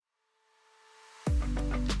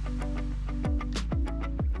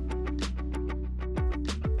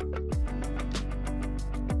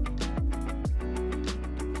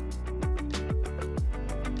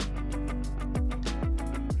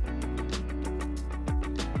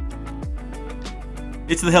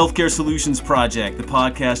It's the Healthcare Solutions Project, the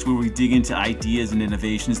podcast where we dig into ideas and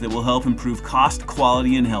innovations that will help improve cost,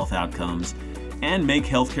 quality, and health outcomes and make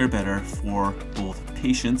healthcare better for both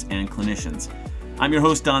patients and clinicians. I'm your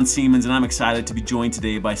host, Don Siemens, and I'm excited to be joined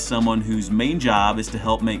today by someone whose main job is to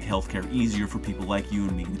help make healthcare easier for people like you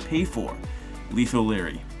and me to pay for, Leif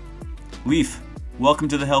O'Leary. Leif, welcome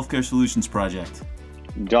to the Healthcare Solutions Project.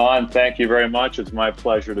 Don, thank you very much. It's my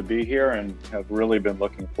pleasure to be here and have really been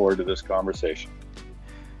looking forward to this conversation.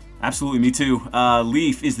 Absolutely, me too.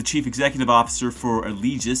 Leif is the Chief Executive Officer for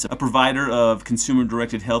Alegeus, a provider of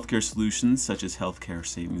consumer-directed healthcare solutions such as healthcare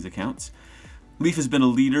savings accounts. Leif has been a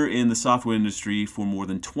leader in the software industry for more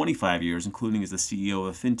than 25 years, including as the CEO of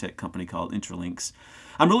a fintech company called Interlinks.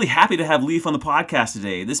 I'm really happy to have Leif on the podcast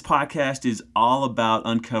today. This podcast is all about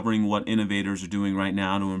uncovering what innovators are doing right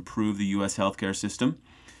now to improve the U.S. healthcare system.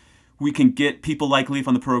 We can get people like Leif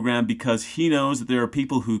on the program because he knows that there are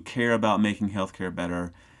people who care about making healthcare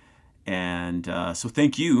better. And so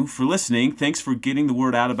thank you for listening. Thanks for getting the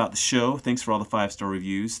word out about the show. Thanks for all the 5-star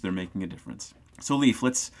reviews. They're making a difference. So Leif,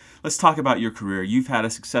 let's talk about your career. You've had a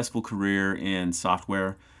successful career in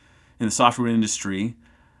the software industry.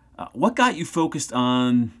 What got you focused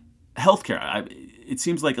on healthcare? It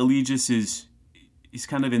seems like Alegeus is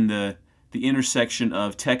kind of in the intersection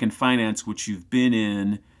of tech and finance, which you've been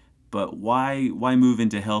in, but why move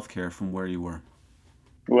into healthcare from where you were?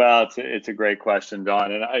 Well, it's a great question,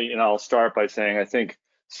 Don. And I'll start by saying I think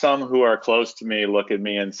some who are close to me look at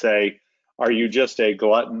me and say, "Are you just a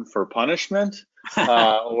glutton for punishment,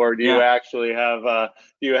 or do you actually have a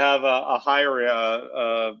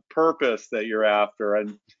higher purpose that you're after?"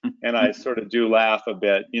 And I sort of do laugh a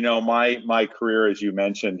bit. You know, my career, as you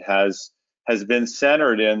mentioned, has been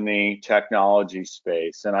centered in the technology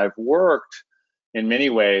space, and I've worked in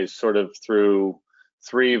many ways sort of through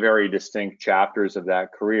three very distinct chapters of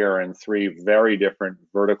that career in three very different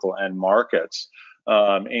vertical end markets.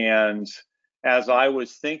 And as I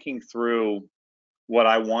was thinking through what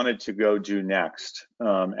I wanted to go do next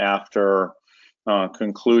after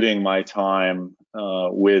concluding my time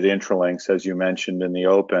with Interlinks, as you mentioned in the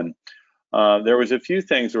open, there was a few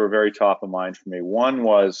things that were very top of mind for me. One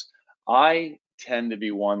was I tend to be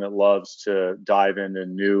one that loves to dive into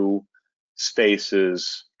new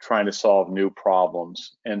spaces, trying to solve new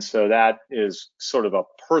problems. And so that is sort of a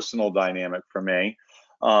personal dynamic for me.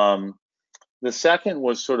 The second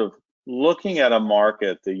was sort of looking at a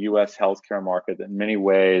market, the US healthcare market, that in many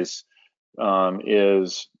ways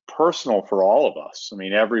is personal for all of us. I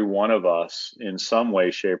mean, every one of us in some way,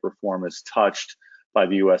 shape, or form is touched by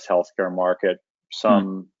the US healthcare market,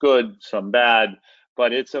 some good, some bad,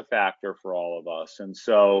 but it's a factor for all of us. And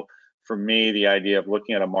so for me, the idea of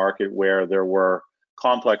looking at a market where there were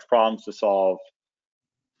complex problems to solve,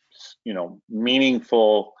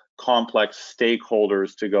 meaningful, complex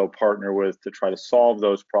stakeholders to go partner with to try to solve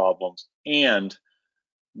those problems and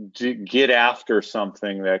to get after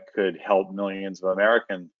something that could help millions of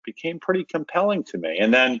Americans became pretty compelling to me.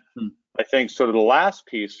 And then I think sort of the last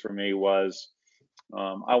piece for me was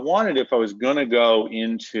I wanted, if I was going to go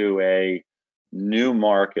into a new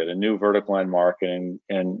market, a new vertical end market,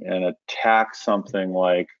 and attack something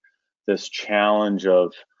like this challenge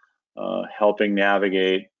of helping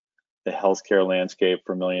navigate the healthcare landscape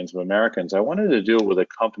for millions of Americans, I wanted to do it with a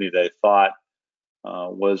company that I thought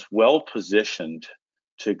was well positioned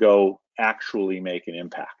to go actually make an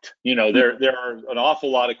impact. You know, there are an awful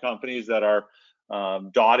lot of companies that are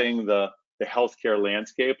dotting the healthcare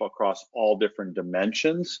landscape across all different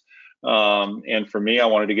dimensions. And for me, I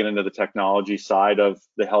wanted to get into the technology side of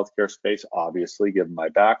the healthcare space, obviously, given my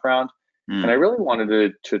background. And I really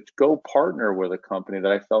wanted to go partner with a company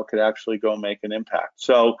that I felt could actually go make an impact.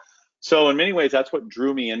 So in many ways, that's what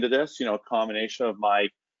drew me into this, a combination of my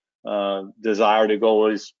desire to go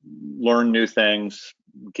always learn new things,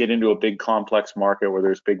 get into a big complex market where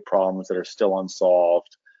there's big problems that are still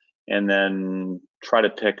unsolved, and then try to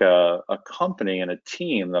pick a company and a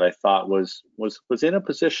team that I thought was in a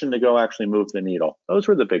position to go actually move the needle. Those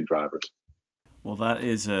were the big drivers. Well,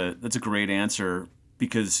 that's a great answer,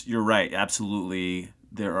 because you're right. Absolutely,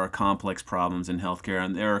 there are complex problems in healthcare,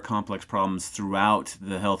 and there are complex problems throughout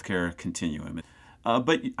the healthcare continuum.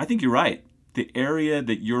 But I think you're right. The area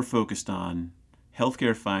that you're focused on,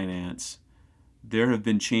 healthcare finance, there have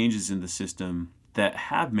been changes in the system that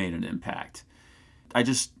have made an impact. I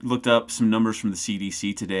just looked up some numbers from the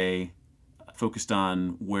CDC today, focused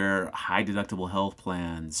on where high deductible health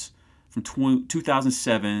plans from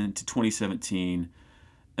 2007 to 2017,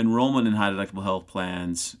 enrollment in high deductible health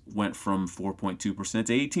plans went from 4.2% to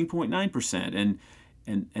 18.9%,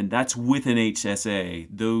 and that's with an HSA.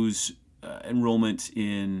 Those enrollment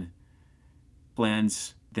in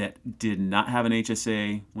plans that did not have an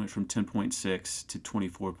HSA went from 10.6 to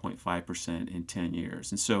 24.5% in 10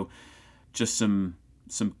 years. And so just some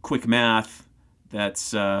quick math,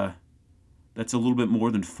 that's a little bit more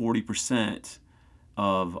than 40%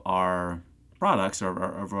 of our products,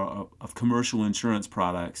 of commercial insurance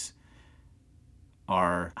products,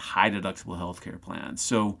 are high deductible healthcare plans.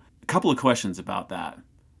 So a couple of questions about that.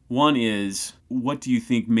 One is, what do you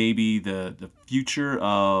think may be the future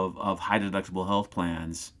of high deductible health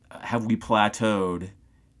plans? Have we plateaued?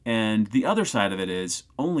 And the other side of it is,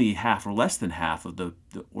 only half or less than half of the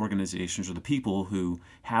organizations or the people who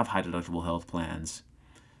have high deductible health plans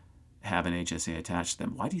have an HSA attached to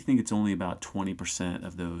them. Why do you think it's only about 20%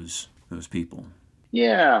 of those people?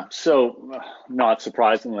 Yeah, so not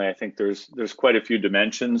surprisingly, I think there's quite a few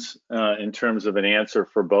dimensions in terms of an answer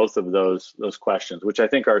for both of those questions, which I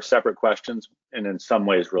think are separate questions and in some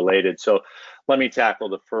ways related. So let me tackle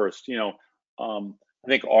the first. I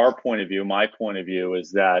think our point of view, my point of view, is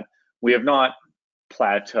that we have not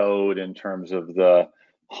plateaued in terms of the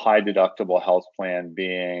high deductible health plan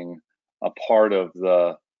being a part of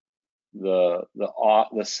the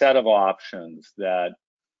set of options that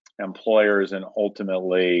employers and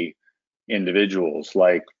ultimately individuals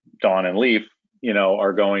like Don and Leif,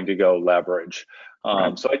 are going to go leverage.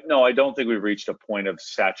 Right. So I don't think we've reached a point of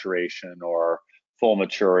saturation or full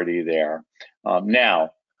maturity there.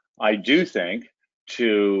 Now, I do think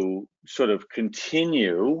to sort of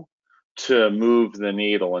continue to move the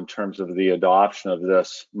needle in terms of the adoption of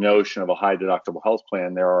this notion of a high deductible health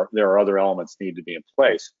plan, there are other elements need to be in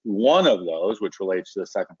place. One of those, which relates to the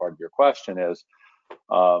second part of your question, is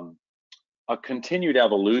a continued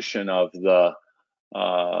evolution of the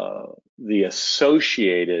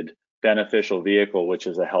associated beneficial vehicle, which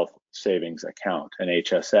is a health savings account, an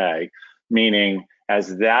HSA, meaning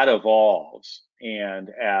as that evolves and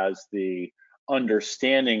as the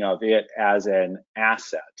understanding of it as an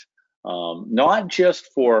asset, not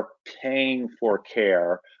just for paying for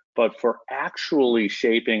care, but for actually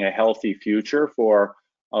shaping a healthy future for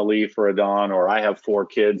a Leif or a Don, or I have 4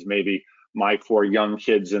 kids, maybe my 4 young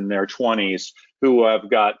kids in their 20s who have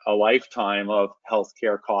got a lifetime of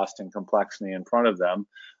healthcare cost and complexity in front of them.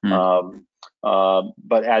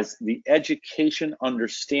 But as the education,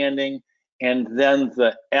 understanding, and then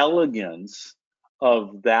the elegance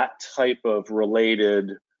of that type of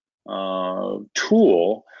related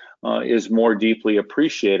tool is more deeply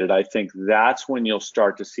appreciated, I think that's when you'll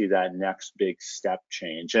start to see that next big step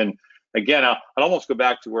change. And again, I'd almost go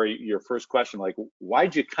back to where your first question, like,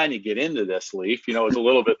 why'd you kind of get into this, Leif? Is a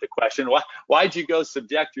little bit the question. Why'd you go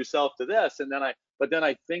subject yourself to this? And then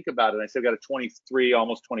I think about it. And I said, I've got a 23,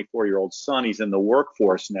 almost 24-year-old son. He's in the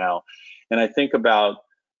workforce now. And I think about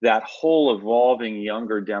that whole evolving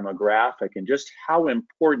younger demographic and just how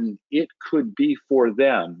important it could be for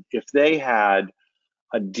them if they had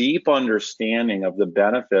a deep understanding of the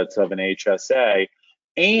benefits of an HSA,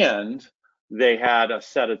 and they had a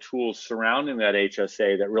set of tools surrounding that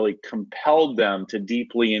HSA that really compelled them to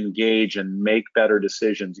deeply engage and make better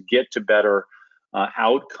decisions, get to better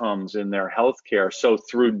outcomes in their healthcare. So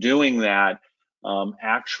through doing that,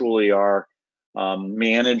 actually are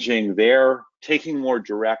taking more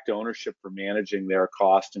direct ownership for managing their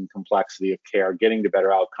cost and complexity of care, getting to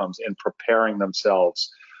better outcomes, and preparing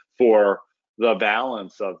themselves for the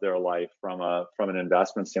balance of their life from an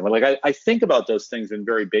investment standpoint. Like I think about those things in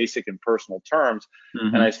very basic and personal terms,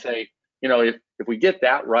 and I say, if we get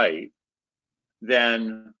that right,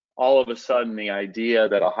 then all of a sudden the idea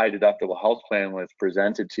that a high deductible health plan was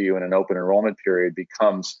presented to you in an open enrollment period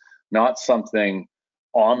becomes not something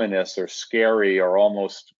ominous or scary, or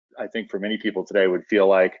almost, I think for many people today would feel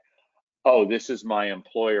like, oh, this is my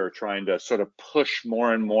employer trying to sort of push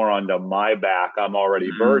more and more onto my back. I'm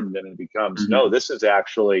already burdened. And it becomes, no, this is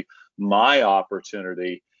actually my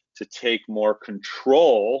opportunity to take more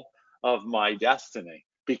control of my destiny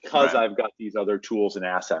because I've got these other tools and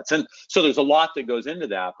assets. And so there's a lot that goes into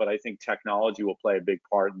that, but I think technology will play a big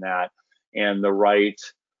part in that. And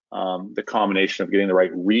the combination of getting the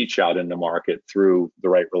right reach out in the market through the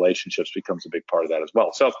right relationships becomes a big part of that as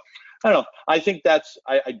well. So I don't know. I think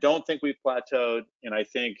I don't think we've plateaued. And I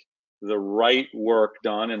think the right work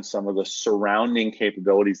done and some of the surrounding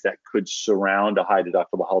capabilities that could surround a high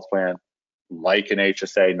deductible health plan, like an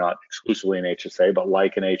HSA, not exclusively an HSA, but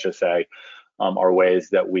like an HSA, are ways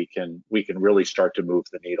that we can really start to move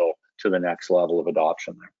the needle to the next level of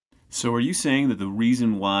adoption there. So are you saying that the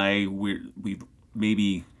reason why we've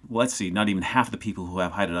maybe, let's see, not even half the people who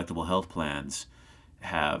have high deductible health plans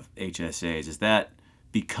have HSAs, is that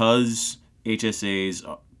because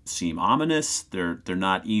HSAs seem ominous, they're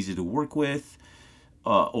not easy to work with,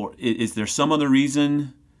 or is there some other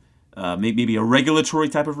reason? Maybe a regulatory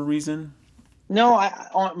type of a reason? No,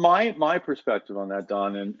 on my perspective on that,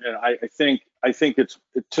 Don, and I think it's,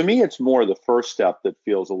 to me it's more the first step that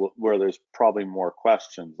feels a little, where there's probably more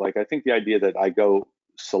questions. Like, I think the idea that I go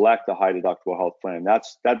select a high deductible health plan,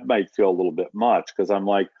 that might feel a little bit much, because I'm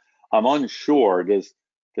like, I'm unsure. Does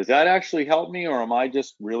that actually help me, or am I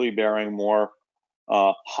just really bearing more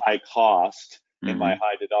high cost in my Hmm.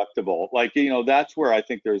 high deductible? Like, that's where I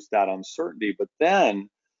think there's that uncertainty. But then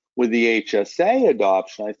with the HSA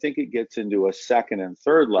adoption, I think it gets into a second and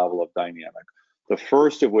third level of dynamic. The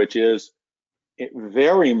first of which is it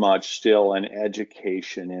very much still an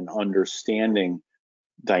education and understanding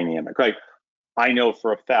dynamic. Right. I know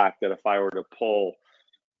for a fact that if I were to pull,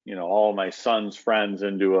 all my son's friends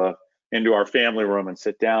into our family room and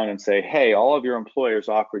sit down and say, "Hey, all of your employers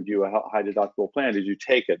offered you a high deductible plan. Did you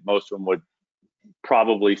take it?" Most of them would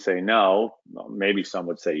probably say no. Maybe some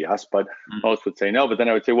would say yes, but most would say no. But then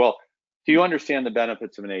I would say, well, do you understand the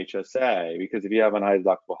benefits of an HSA? Because if you have a high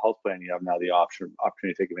deductible health plan, you have now the opportunity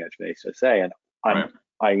to take advantage of an HSA. And I'm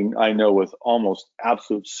Right. I know with almost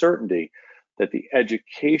absolute certainty that the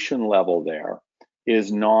education level there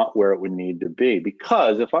is not where it would need to be.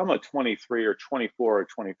 Because if I'm a 23 or 24 or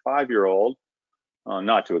 25-year-old,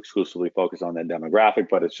 not to exclusively focus on that demographic,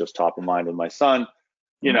 but it's just top of mind with my son,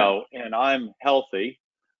 Right. and I'm healthy,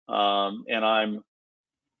 and I'm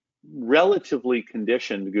relatively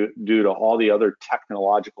conditioned due to all the other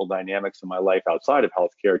technological dynamics in my life outside of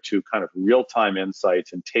healthcare to kind of real-time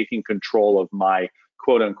insights and taking control of my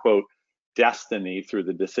quote unquote destiny through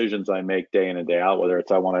the decisions I make day in and day out, whether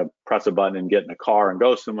it's I want to press a button and get in a car and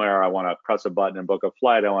go somewhere, I want to press a button and book a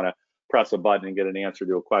flight, I want to press a button and get an answer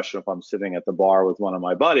to a question if I'm sitting at the bar with one of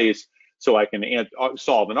my buddies so I can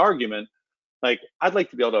solve an argument. Like, I'd like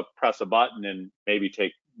to be able to press a button and maybe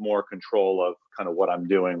take more control of kind of what I'm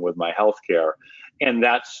doing with my healthcare. And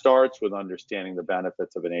that starts with understanding the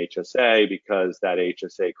benefits of an HSA, because that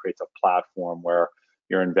HSA creates a platform where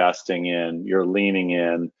you're investing in, you're leaning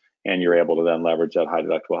in, and you're able to then leverage that high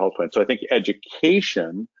deductible health plan. So I think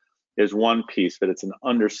education is one piece, but it's an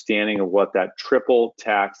understanding of what that triple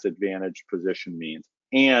tax advantage position means.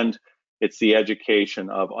 And it's the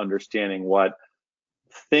education of understanding what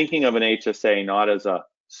thinking of an HSA not as a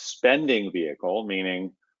spending vehicle,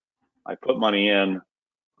 meaning I put money in,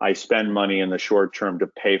 I spend money in the short term to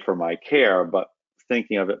pay for my care, but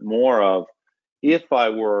thinking of it more of, if I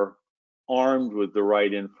were armed with the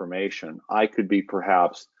right information, I could be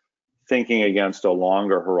perhaps thinking against a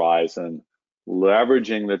longer horizon,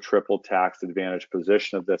 leveraging the triple tax advantage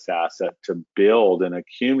position of this asset to build and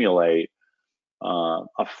accumulate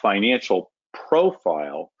a financial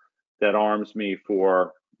profile that arms me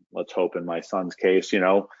for, let's hope in my son's case,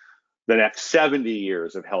 the next 70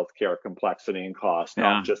 years of healthcare complexity and cost,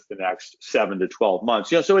 not Yeah. just the next 7 to 12 months.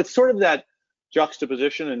 So it's sort of that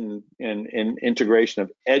juxtaposition and integration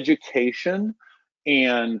of education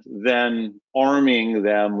and then arming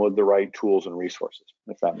them with the right tools and resources,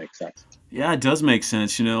 if that makes sense. Yeah, it does make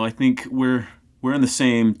sense. I think we're in the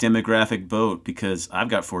same demographic boat because I've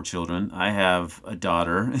got four children. I have a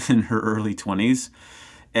daughter in her early 20s,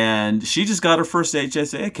 and she just got her first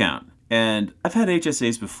HSA account. And I've had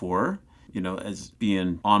HSAs before. As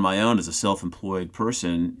being on my own as a self-employed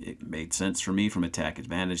person, it made sense for me from a tax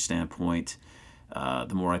advantage standpoint.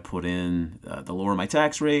 The more I put in, the lower my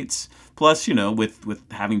tax rates. Plus, with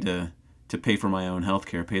having to pay for my own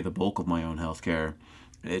healthcare, pay the bulk of my own healthcare,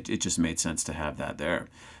 it just made sense to have that there.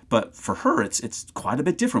 But for her, it's quite a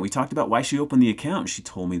bit different. We talked about why she opened the account. She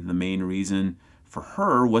told me the main reason for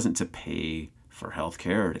her wasn't to pay for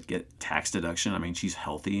healthcare or to get tax deduction. I mean, she's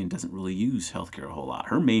healthy and doesn't really use healthcare a whole lot.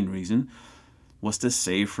 Her main reason was to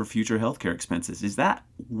save for future healthcare expenses. Is that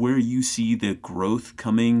where you see the growth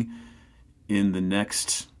coming in the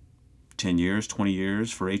next 10 years, 20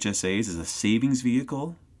 years for HSAs as a savings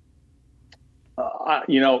vehicle? Uh,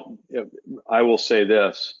 you know, I will say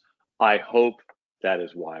this. I hope that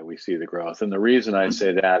is why we see the growth. And the reason I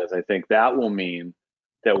say that is I think that will mean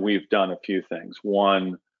that we've done a few things.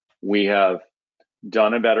 One, we have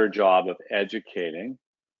done a better job of educating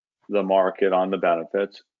the market on the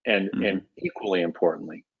benefits. And Mm-hmm. equally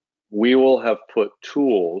importantly, we will have put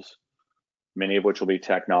tools, many of which will be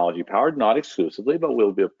technology powered, not exclusively, but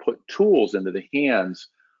we'll be put tools into the hands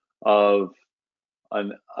of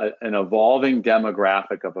an evolving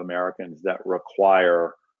demographic of Americans that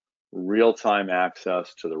require real-time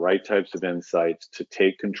access to the right types of insights to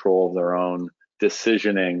take control of their own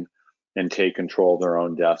decisioning and take control of their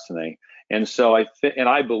own destiny. And so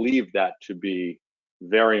I believe that to be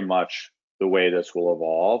very much the way this will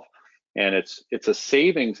evolve. and it's a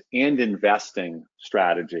savings and investing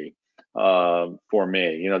strategy for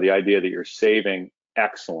me. The idea that you're saving,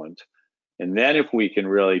 excellent. And then if we can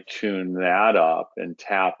really tune that up and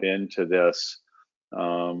tap into this,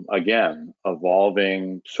 again,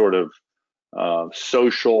 evolving sort of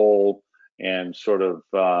social and sort of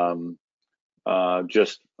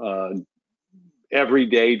just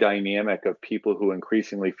everyday dynamic of people who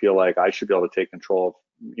increasingly feel like I should be able to take control of,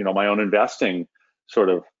 my own investing sort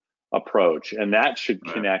of approach, and that should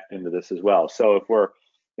connect into this as well. So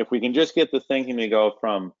if we can just get the thinking to go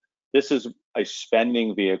from this is a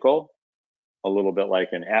spending vehicle, a little bit like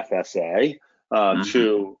an FSA,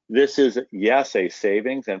 to this is, yes, a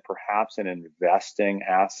savings and perhaps an investing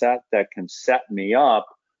asset that can set me up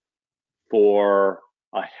for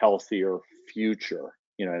a healthier future.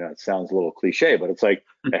 And it sounds a little cliche, but it's like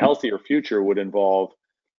a healthier future would involve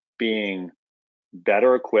being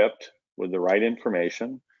better equipped with the right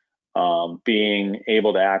information, being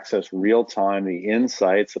able to access real time the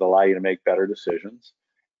insights that allow you to make better decisions,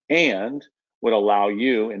 and would allow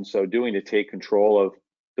you, in so doing, to take control of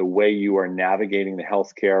the way you are navigating the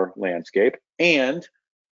healthcare landscape, and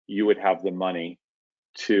you would have the money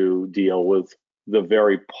to deal with the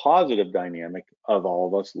very positive dynamic of all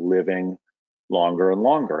of us living longer and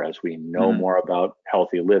longer as we know more about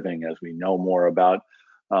healthy living, as we know more about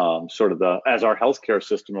as our healthcare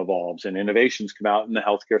system evolves and innovations come out in the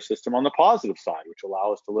healthcare system on the positive side, which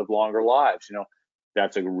allow us to live longer lives.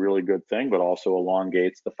 That's a really good thing, but also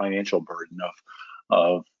elongates the financial burden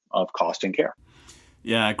of cost and care.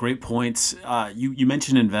 Yeah, great points. You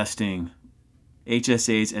mentioned investing.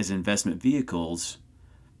 HSAs as investment vehicles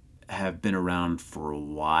have been around for a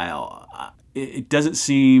while. It doesn't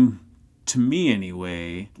seem, to me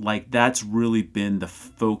anyway, like that's really been the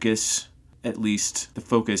focus, at least the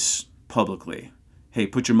focus publicly. Hey,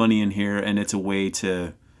 put your money in here, and it's a way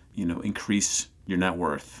to, increase your net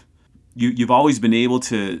worth. You've always been able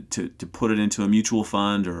to put it into a mutual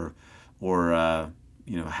fund or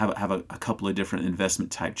have a couple of different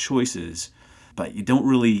investment type choices, but you don't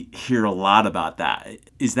really hear a lot about that.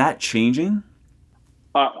 Is that changing?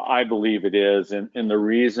 I believe it is, and the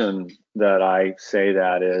reason that I say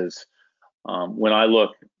that is when I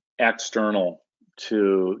look external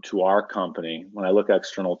to our company, when I look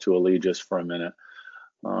external to Alegeus for a minute,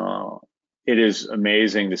 it is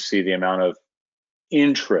amazing to see the amount of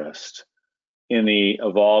interest in the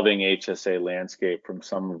evolving HSA landscape from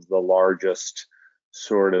some of the largest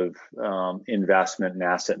sort of investment and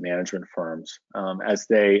asset management firms, as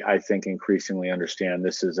they, I think, increasingly understand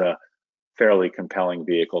this is a fairly compelling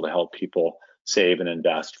vehicle to help people save and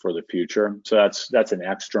invest for the future. So that's an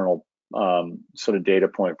external sort of data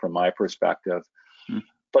point from my perspective.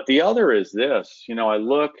 But the other is this, I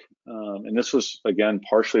look, and this was, again,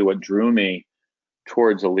 partially what drew me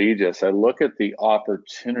towards Alegeus. I look at the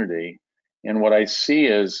opportunity, and what I see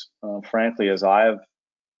is, frankly, as I've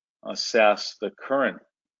assessed the current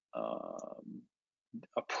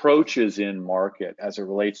approaches in market as it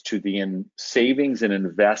relates to the savings and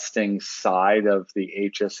investing side of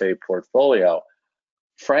the HSA portfolio,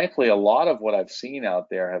 frankly, a lot of what I've seen out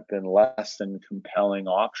there have been less than compelling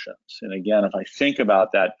options. And again, if I think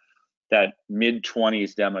about that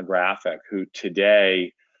mid-20s demographic who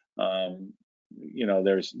today,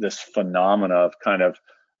 there's this phenomena of kind of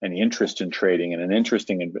an interest in trading and an interest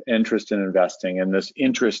in investing, and this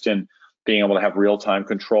interest in being able to have real-time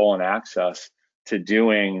control and access to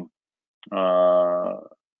doing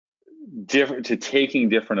taking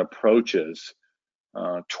different approaches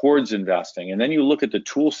towards investing. And then you look at the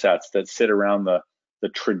tool sets that sit around the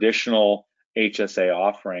traditional HSA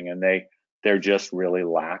offering, and they're just really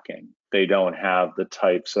lacking. They don't have the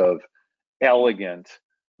types of elegant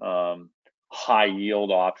high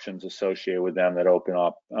yield options associated with them that open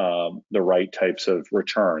up the right types of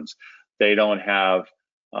returns. They don't have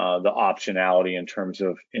the optionality in terms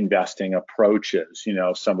of investing approaches.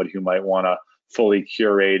 Somebody who might want a fully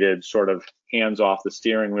curated sort of hands off the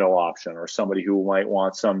steering wheel option, or somebody who might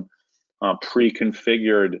want some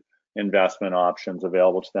pre-configured investment options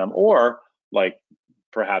available to them, or like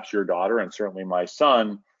perhaps your daughter and certainly my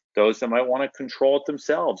son, those that might want to control it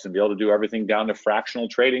themselves and be able to do everything down to fractional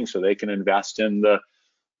trading so they can invest in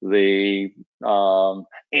the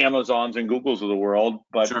Amazons and Googles of the world,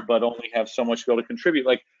 but only have so much to be able to contribute.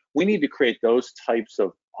 Like, we need to create those types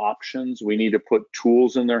of options. We need to put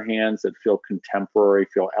tools in their hands that feel contemporary,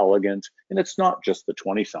 feel elegant. And it's not just the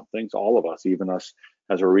 20-somethings, all of us, even us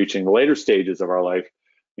as we're reaching the later stages of our life,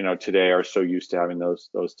 today are so used to having those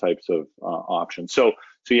types of options. So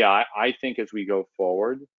yeah, I think as we go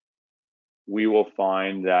forward, we will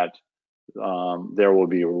find that there will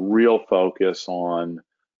be a real focus on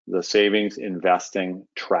the savings investing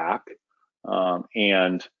track.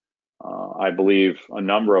 And I believe a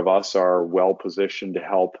number of us are well positioned to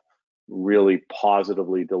help really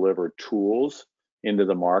positively deliver tools into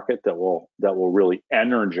the market that will really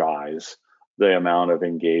energize the amount of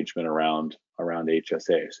engagement around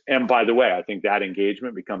HSAs. And by the way, I think that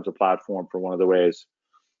engagement becomes a platform for one of the ways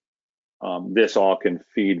this all can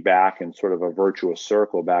feed back in sort of a virtuous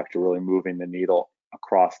circle back to really moving the needle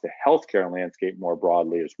across the healthcare landscape more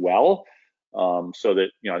broadly as well. So that,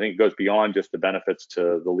 I think it goes beyond just the benefits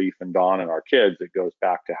to the Leif and Don and our kids. It goes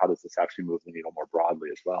back to how does this actually move the needle more broadly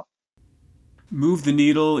as well. Move the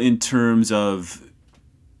needle in terms of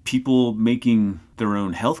people making their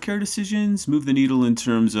own healthcare decisions, move the needle in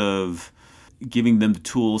terms of giving them the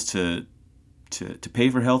tools to pay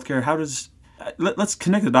for healthcare. How does let's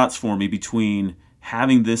connect the dots for me between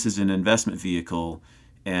having this as an investment vehicle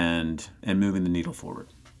and moving the needle forward.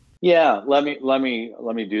 Yeah, let me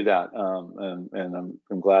do that, and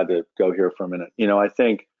I'm glad to go here for a minute. I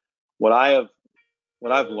think what I've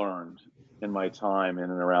learned in my time in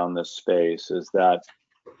and around this space is that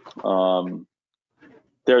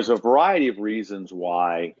there's a variety of reasons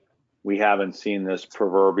why we haven't seen this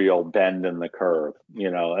proverbial bend in the curve.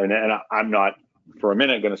 And I'm not for a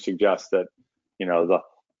minute going to suggest that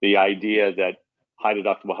the idea that high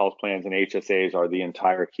deductible health plans and HSAs are the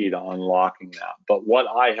entire key to unlocking that. But what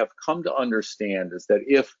I have come to understand is that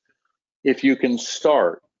if you can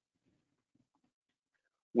start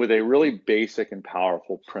with a really basic and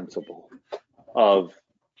powerful principle of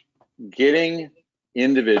getting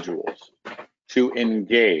individuals to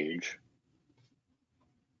engage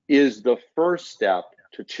is the first step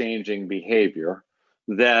to changing behavior,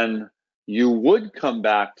 then you would come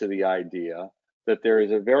back to the idea that there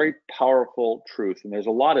is a very powerful truth, and there's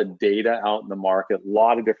a lot of data out in the market, a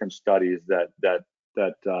lot of different studies that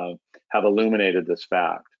have illuminated this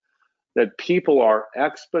fact, that people are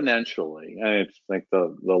exponentially, and it's like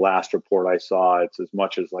the last report I saw, it's as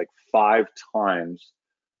much as like 5 times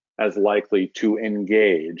as likely to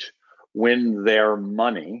engage when their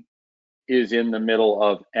money is in the middle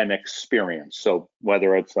of an experience. So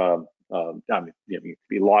whether it's you could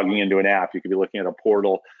be logging into an app, you could be looking at a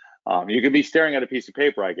portal, you could be staring at a piece of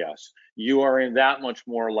paper, I guess. You are in that much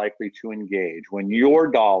more likely to engage when your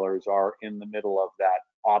dollars are in the middle of that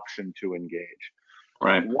option to engage.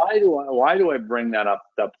 Right. Why do I bring that up,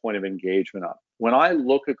 that point of engagement up? When I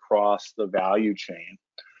look across the value chain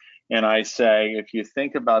and I say, if you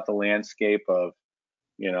think about the landscape of,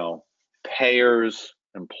 payers,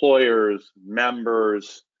 employers,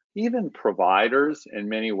 members, even providers in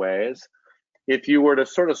many ways, if you were to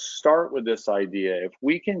sort of start with this idea, if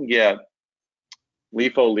we can get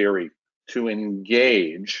Leif O'Leary to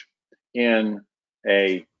engage in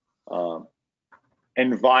a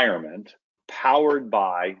environment powered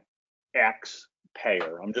by X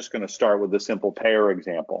payer, I'm just going to start with the simple payer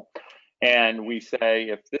example, and we say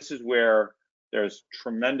if this is where there's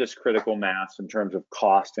tremendous critical mass in terms of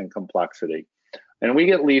cost and complexity, and we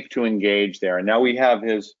get Leif to engage there, and now we have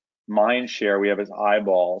his mind share, we have his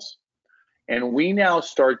eyeballs, and we now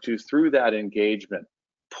start to, through that engagement,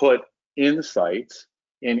 put insights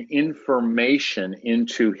and information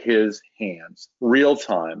into his hands, real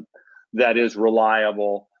time, that is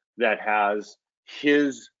reliable, that has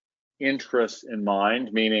his interests in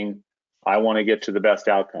mind, meaning I want to get to the best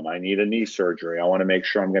outcome. I need a knee surgery. I want to make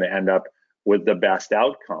sure I'm going to end up with the best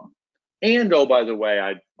outcome. And oh, by the way,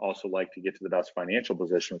 I'd also like to get to the best financial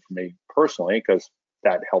position for me personally, because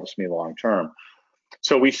that helps me long term.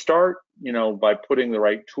 So we start, by putting the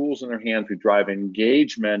right tools in their hands. We drive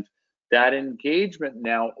engagement. That engagement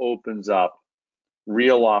now opens up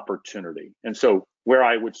real opportunity. And so where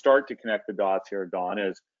I would start to connect the dots here, Don,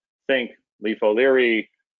 is think Leif O'Leary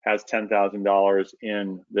has $10,000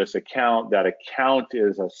 in this account. That account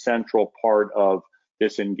is a central part of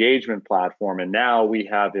this engagement platform. And now we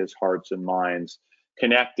have his hearts and minds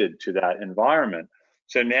connected to that environment.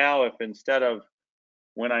 So now if instead of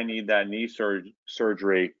when I need that knee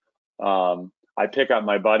surgery, I pick up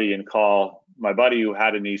my buddy and call my buddy who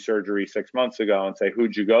had a knee surgery 6 months ago and say,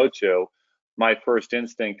 who'd you go to? My first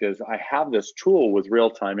instinct is I have this tool with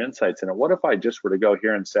real-time insights in it. What if I just were to go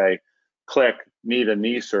here and say, click, need a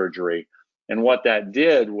knee surgery? And what that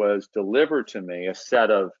did was deliver to me a set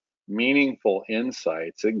of meaningful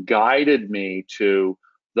insights. It guided me to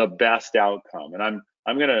the best outcome. And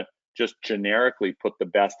I'm going to just generically put the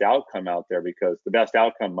best outcome out there, because the best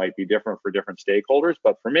outcome might be different for different stakeholders.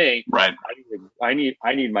 But for me, right, I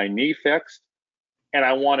need my knee fixed, and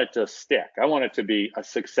I want it to stick. I want it to be a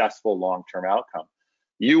successful long-term outcome.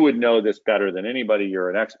 You would know this better than anybody. You're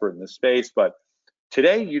an expert in this space, but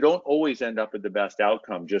Today, you don't always end up at the best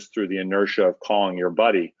outcome just through the inertia of calling your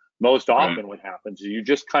buddy. Most Right. often what happens is you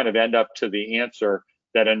just kind of end up to the answer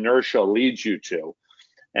that inertia leads you to.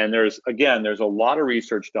 And there's a lot of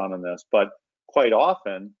research done on this, but quite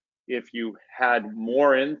often, if you had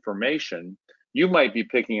more information, you might be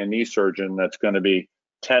picking a knee surgeon that's going to be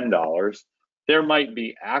 $10. There might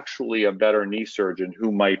be actually a better knee surgeon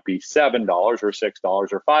who might be $7 or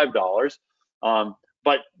 $6 or $5.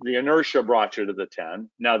 But the inertia brought you to the 10.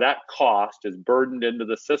 Now that cost is burdened into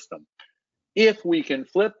the system. If we can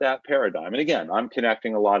flip that paradigm, and again, I'm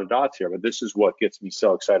connecting a lot of dots here, but this is what gets me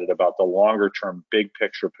so excited about the longer term, big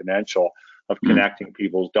picture potential of connecting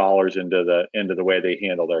people's dollars into the way they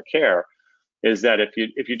handle their care, is that if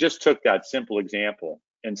you just took that simple example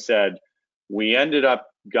and said, we ended up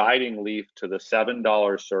guiding Leif to the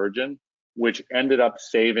 $7 surgeon, which ended up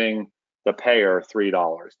saving the payer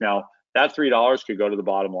 $3. Now, that $3 could go to the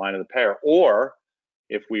bottom line of the payer, or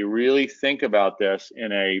if we really think about this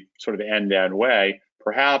in a sort of end-to-end way,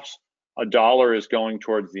 perhaps $1 is going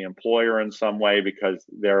towards the employer in some way because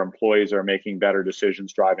their employees are making better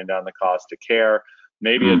decisions, driving down the cost of care.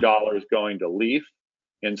 Maybe $1 is going to Leif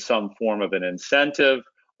in some form of an incentive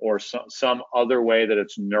or some other way that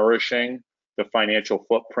it's nourishing the financial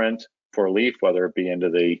footprint for Leif, whether it be into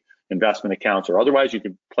the investment accounts or otherwise. You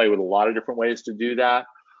can play with a lot of different ways to do that.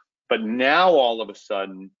 But now all of a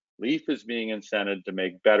sudden, Leif is being incented to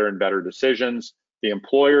make better and better decisions. The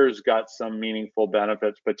employer's got some meaningful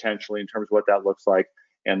benefits potentially in terms of what that looks like,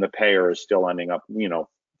 and the payer is still ending up,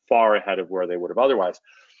 far ahead of where they would have otherwise.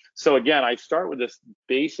 So again, I start with this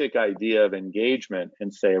basic idea of engagement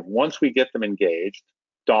and say, if once we get them engaged,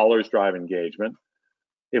 dollars drive engagement.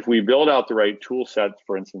 If we build out the right tool sets,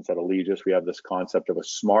 for instance, at Alegeus, we have this concept of a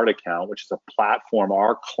smart account, which is a platform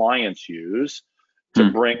our clients use to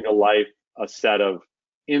bring to life a set of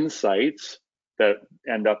insights that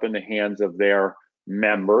end up in the hands of their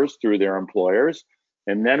members through their employers.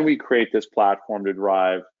 And then we create this platform to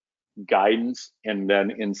drive guidance and then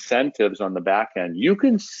incentives on the back end. You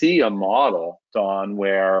can see a model, Don,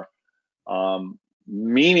 where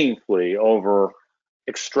meaningfully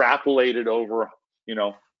extrapolated over,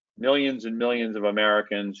 millions and millions of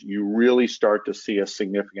Americans, you really start to see a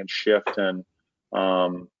significant shift in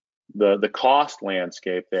the cost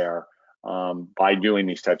landscape there by doing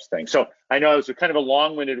these types of things. So I know it's a kind of a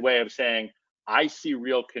long-winded way of saying I see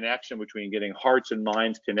real connection between getting hearts and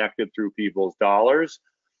minds connected through people's dollars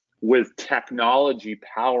with technology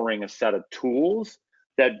powering a set of tools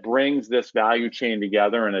that brings this value chain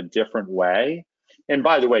together in a different way. And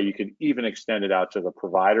by the way, you could even extend it out to the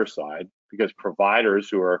provider side, because providers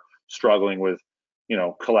who are struggling with,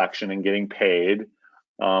 collection and getting paid,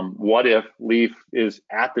 what if Leif is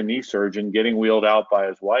at the knee surgeon getting wheeled out by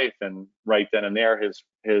his wife, and right then and there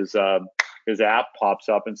his app pops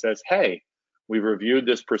up and says, hey, we reviewed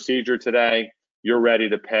this procedure today. You're ready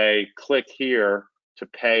to pay. Click here to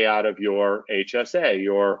pay out of your HSA,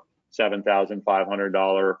 your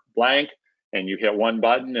 $7,500 blank, and you hit one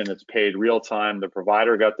button and it's paid real time. The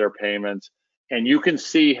provider got their payments. And you can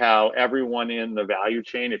see how everyone in the value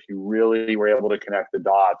chain, if you really were able to connect the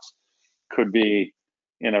dots, could be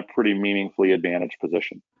in a pretty meaningfully advantaged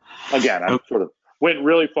position. Again, I sort of went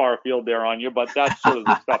really far afield there on you, but that's sort of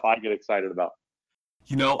the stuff I get excited about.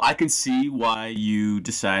 I can see why you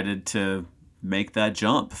decided to make that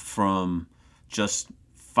jump from just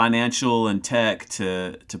financial and tech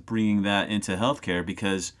to bringing that into healthcare,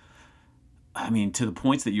 because, to the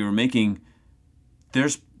points that you were making,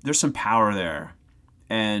 there's some power there.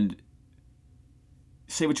 And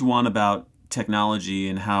say what you want about technology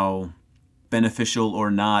and how beneficial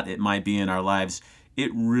or not it might be in our lives,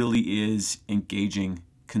 it really is engaging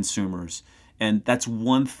consumers. And that's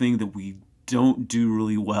one thing that we don't do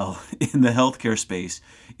really well in the healthcare space,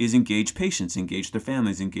 is engage patients, engage their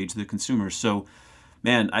families, engage their consumers. So,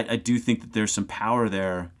 man, I do think that there's some power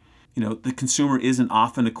there. The consumer isn't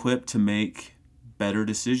often equipped to make better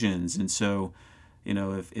decisions. And so,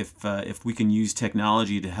 if we can use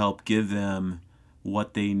technology to help give them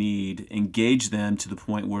what they need, engage them to the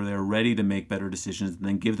point where they're ready to make better decisions, and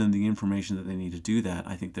then give them the information that they need to do that,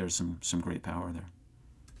 I think there's some great power there.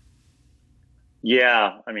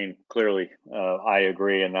 Yeah, clearly, I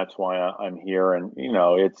agree, and that's why I'm here. And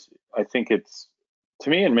I think it's, to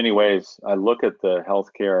me, in many ways, I look at the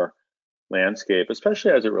healthcare landscape,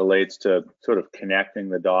 especially as it relates to sort of connecting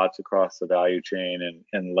the dots across the value chain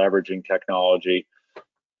and leveraging technology.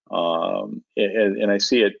 And I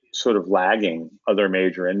see it sort of lagging other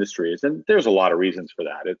major industries, and there's a lot of reasons for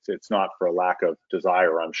that. It's not for a lack of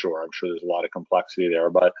desire, I'm sure. I'm sure there's a lot of complexity there,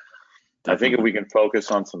 but I think if we can focus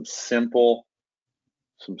on some simple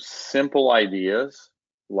some simple ideas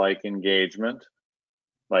like engagement,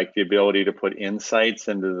 like the ability to put insights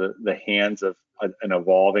into the hands of an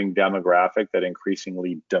evolving demographic that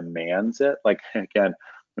increasingly demands it. Like, again,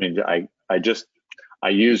 I mean, I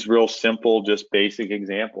use real simple, just basic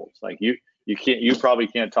examples. Like you probably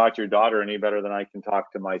can't talk to your daughter any better than I can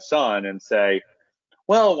talk to my son and say,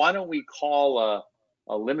 well, why don't we call a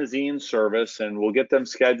limousine service and we'll get them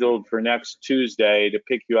scheduled for next Tuesday to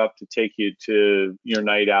pick you up to take you to your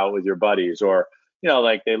night out with your buddies. Or,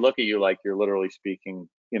 like they look at you like you're literally speaking,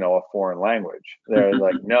 a foreign language. They're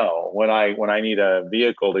like, no, when I need a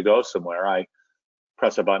vehicle to go somewhere, I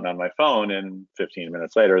press a button on my phone and 15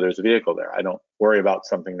 minutes later, there's a vehicle there. I don't worry about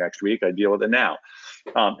something next week. I deal with it now.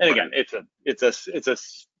 And again, it's a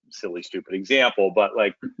silly, stupid example, but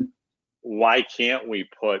like, why can't we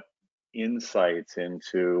put insights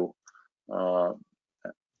into all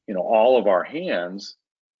of our hands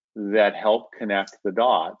that help connect the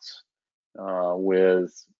dots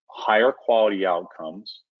with higher quality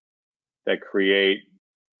outcomes that create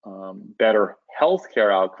better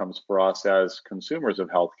healthcare outcomes for us as consumers of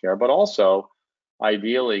healthcare, but also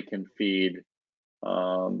ideally can feed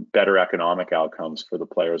better economic outcomes for the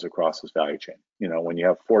players across this value chain. When you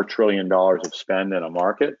have $4 trillion of spend in a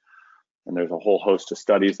market, and there's a whole host of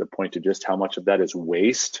studies that point to just how much of that is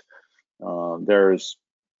waste, there's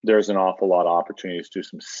an awful lot of opportunities to do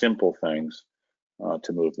some simple things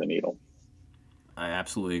to move the needle. I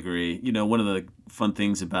absolutely agree. One of the fun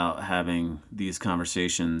things about having these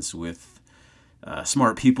conversations with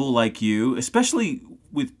smart people like you, especially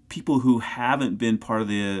with people who haven't been part of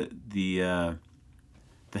the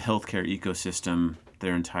healthcare ecosystem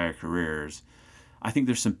their entire careers, I think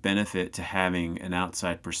there's some benefit to having an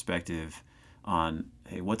outside perspective on,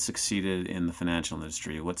 hey, what succeeded in the financial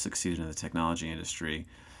industry, what succeeded in the technology industry,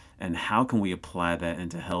 and how can we apply that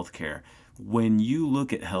into healthcare? When you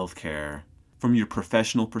look at healthcare from your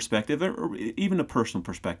professional perspective, or even a personal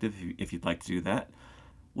perspective, if you'd like to do that,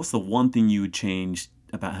 what's the one thing you would change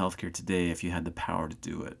about healthcare today if you had the power to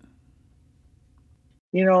do it?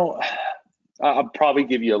 I'll probably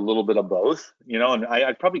give you a little bit of both, and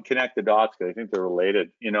I'd probably connect the dots because I think they're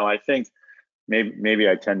related. I think maybe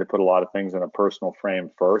I tend to put a lot of things in a personal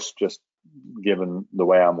frame first, just given the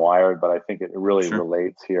way I'm wired, but I think it really Sure.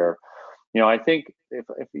 relates here. I think if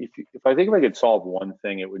I think if I could solve one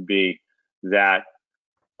thing, it would be that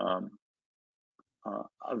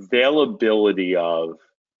availability of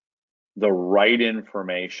the right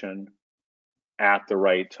information at the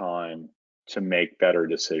right time to make better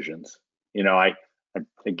decisions. I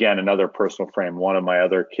again, another personal frame. One of my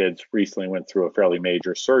other kids recently went through a fairly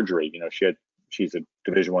major surgery. She's a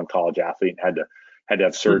Division I college athlete and had to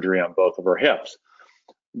have surgery on both of her hips.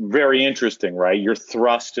 Very interesting, right? You're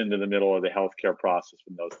thrust into the middle of the healthcare process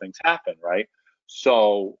when those things happen, right?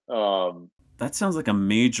 So that sounds like a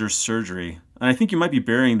major surgery. And I think you might be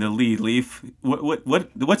burying the lead, Leif.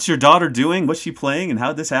 What's your daughter doing? What's she playing? And how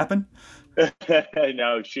did this happen?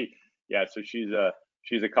 No, so she's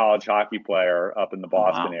a college hockey player up in the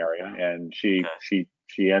Boston Wow. area, and Okay.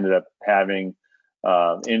 she ended up having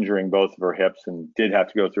injuring both of her hips and did have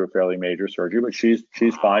to go through a fairly major surgery, but she's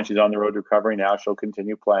fine. She's on the road to recovery now. She'll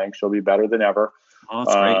continue playing. She'll be better than ever. Oh,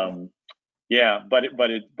 that's great. Yeah, but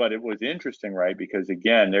it was interesting, right? Because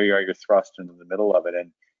again, there you are, you're thrust into the middle of it,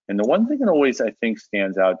 and the one thing that always I think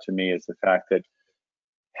stands out to me is the fact that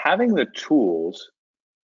having the tools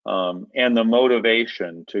and the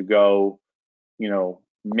motivation to go,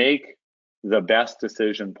 make the best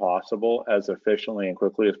decision possible as efficiently and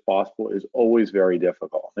quickly as possible is always very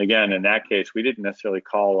difficult. Again, in that case, we didn't necessarily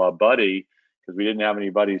call a buddy because we didn't have any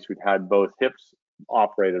buddies who'd had both hips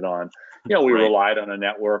operated on. We Right. relied on a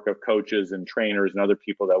network of coaches and trainers and other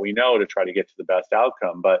people that we know to try to get to the best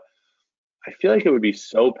outcome. But I feel like it would be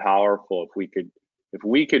so powerful if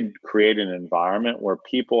we could create an environment where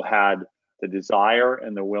people had the desire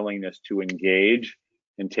and the willingness to engage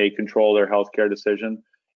and take control of their healthcare decision.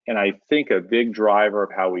 And I think a big driver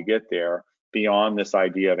of how we get there, beyond this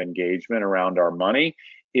idea of engagement around our money,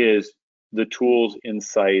 is the tools,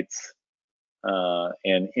 insights,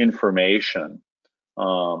 and information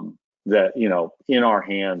that in our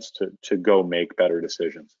hands to go make better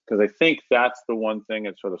decisions. Because I think that's the one thing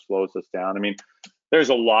that sort of slows us down. I mean, there's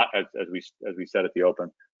a lot, as we said at the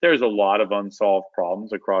open, there's a lot of unsolved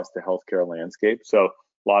problems across the healthcare landscape. So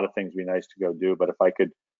a lot of things would be nice to go do. But if I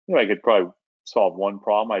could, I could probably solve one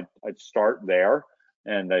problem. I'd start there,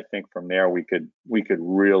 and I think from there we could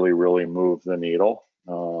really move the needle.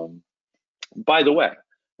 By the way,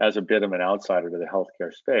 as a bit of an outsider to the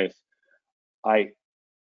healthcare space,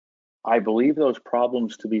 I believe those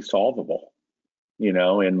problems to be solvable.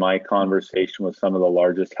 in my conversation with some of the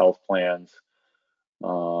largest health plans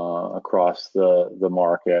across the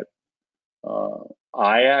market,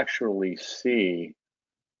 I actually see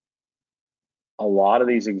a lot of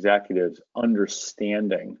these executives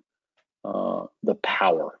understanding the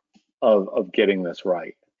power of getting this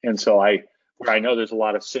right. And so I know there's a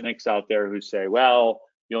lot of cynics out there who say, well,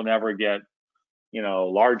 you'll never get,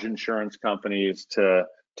 large insurance companies to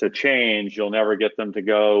change. You'll never get them to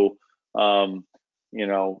go,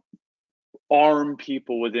 arm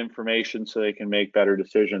people with information so they can make better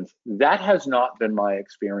decisions. That has not been my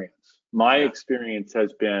experience. My experience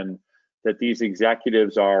has been that these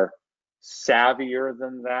executives are savvier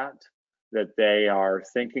than that they are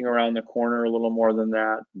thinking around the corner a little more than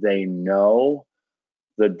that. They know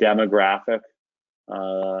the demographic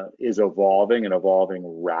is evolving and evolving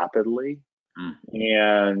rapidly.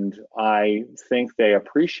 And I think they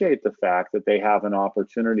appreciate the fact that they have an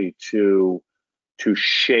opportunity to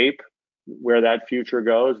shape where that future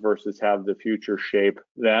goes versus have the future shape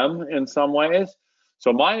them in some ways.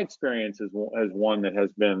 So my experience is one that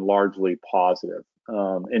has been largely positive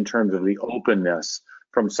in terms of the openness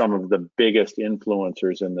from some of the biggest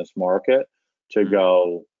influencers in this market to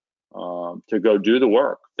go do the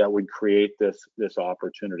work that would create this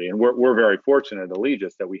opportunity. And we're very fortunate at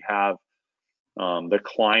Alegeus that we have the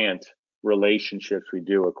client relationships we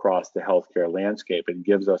do across the healthcare landscape. It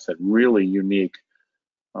gives us a really unique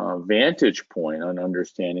vantage point on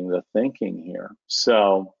understanding the thinking here.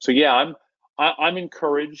 So yeah, I'm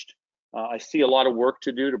encouraged. I see a lot of work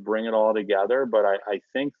to do to bring it all together, but I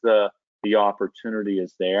think the opportunity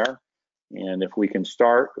is there. And if we can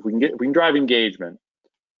drive engagement,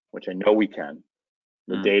 which I know we can,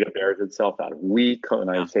 the data bears itself out.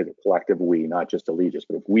 And I say the collective we, not just Alegeus,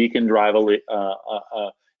 but if we can drive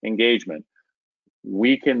engagement,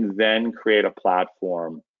 we can then create a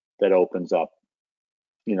platform that opens up,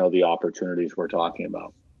 the opportunities we're talking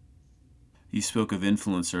about. You spoke of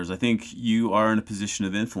influencers. I think you are in a position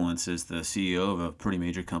of influence as the CEO of a pretty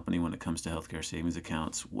major company when it comes to healthcare savings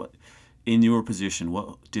accounts. In your position,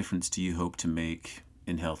 what difference do you hope to make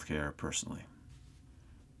in healthcare personally?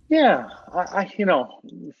 Yeah,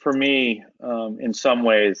 for me, in some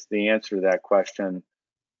ways, the answer to that question,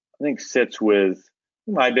 I think, sits with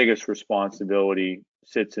my biggest responsibility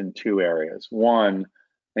sits in two areas. One,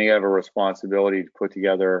 I think I have a responsibility to put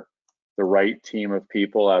together the right team of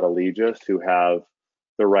people at Alegeus who have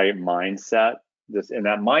the right mindset. And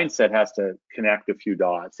that mindset has to connect a few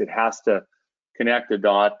dots. It has to connect a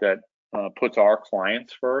dot that puts our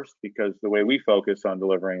clients first, because the way we focus on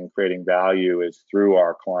delivering and creating value is through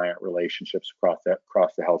our client relationships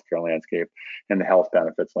across the healthcare landscape and the health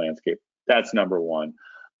benefits landscape. That's number one.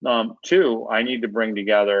 Two, I need to bring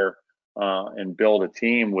together and build a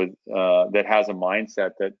team with that has a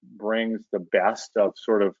mindset that brings the best of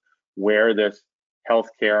sort of where this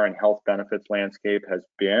healthcare and health benefits landscape has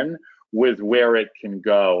been with where it can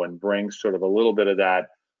go, and brings sort of a little bit of that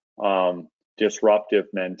disruptive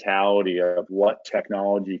mentality of what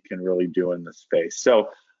technology can really do in the space. So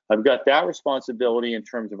I've got that responsibility in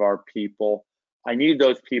terms of our people. I need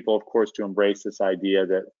those people, of course, to embrace this idea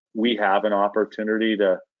that we have an opportunity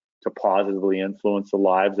to positively influence the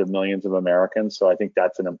lives of millions of Americans. So I think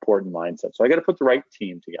that's an important mindset. So I got to put the right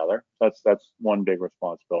team together. That's one big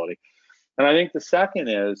responsibility. And I think the second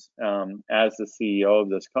is, as the CEO of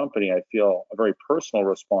this company, I feel a very personal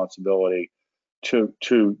responsibility to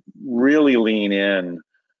really lean in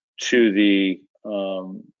to the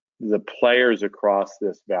players across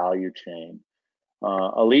this value chain.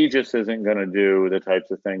 Alegeus isn't going to do the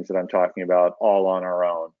types of things that I'm talking about all on our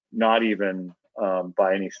own, not even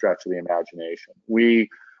by any stretch of the imagination. We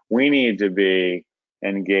need to be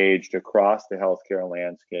engaged across the healthcare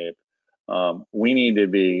landscape. We need to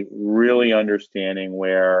be really understanding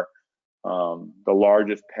where the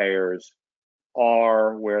largest payers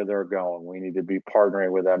are, where they're going. We need to be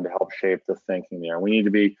partnering with them to help shape the thinking there. We need to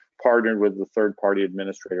be partnered with the third-party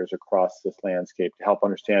administrators across this landscape to help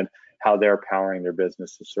understand how they're powering their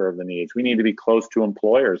business to serve the needs. We need to be close to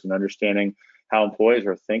employers and understanding how employees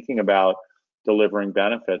are thinking about delivering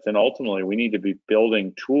benefits. And ultimately, we need to be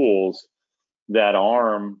building tools that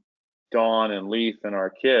arm Dawn and Leif and our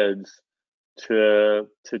kids to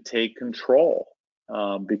take control,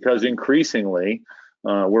 because increasingly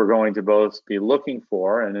we're going to both be looking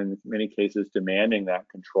for, and in many cases demanding, that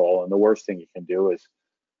control. And the worst thing you can do is,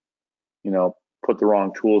 put the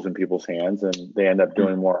wrong tools in people's hands, and they end up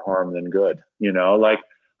doing more harm than good.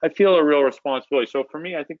 I feel a real responsibility. So for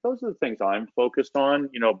me, I think those are the things I'm focused on.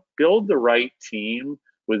 Build the right team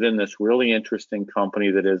within this really interesting company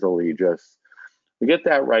that is Alegeus. We get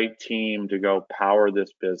that right team to go power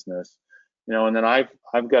this business, And then I've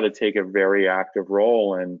got to take a very active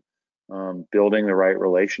role in building the right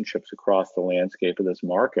relationships across the landscape of this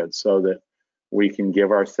market so that we can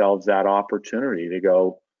give ourselves that opportunity to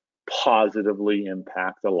go positively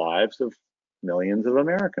impact the lives of millions of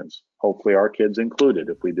Americans, hopefully our kids included,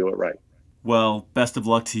 if we do it right. Well, best of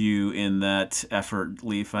luck to you in that effort,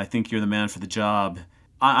 Leif. I think you're the man for the job.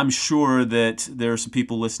 I'm sure that there are some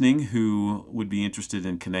people listening who would be interested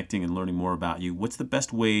in connecting and learning more about you. What's the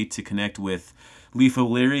best way to connect with Leif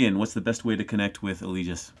O'Leary, and what's the best way to connect with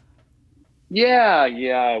Alegeus?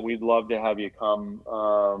 Yeah, we'd love to have you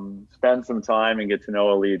come spend some time and get to know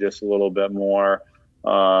Ali just a little bit more.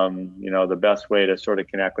 The best way to sort of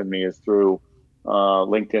connect with me is through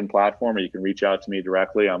LinkedIn platform, or you can reach out to me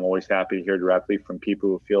directly. I'm always happy to hear directly from people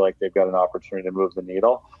who feel like they've got an opportunity to move the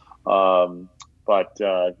needle. But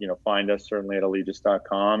find us certainly at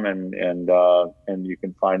allegius.com, and you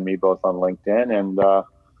can find me both on LinkedIn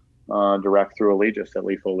and direct through Alegeus at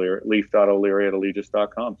leaf.o'leary at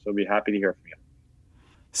allegius.com. So I'd be happy to hear from you.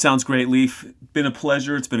 Sounds great, Leif. Been a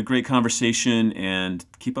pleasure. It's been a great conversation, and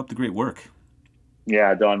keep up the great work.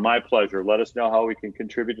 Yeah, Don, my pleasure. Let us know how we can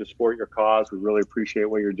contribute to support your cause. We really appreciate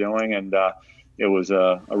what you're doing, and it was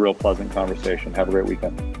a real pleasant conversation. Have a great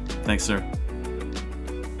weekend. Thanks, sir.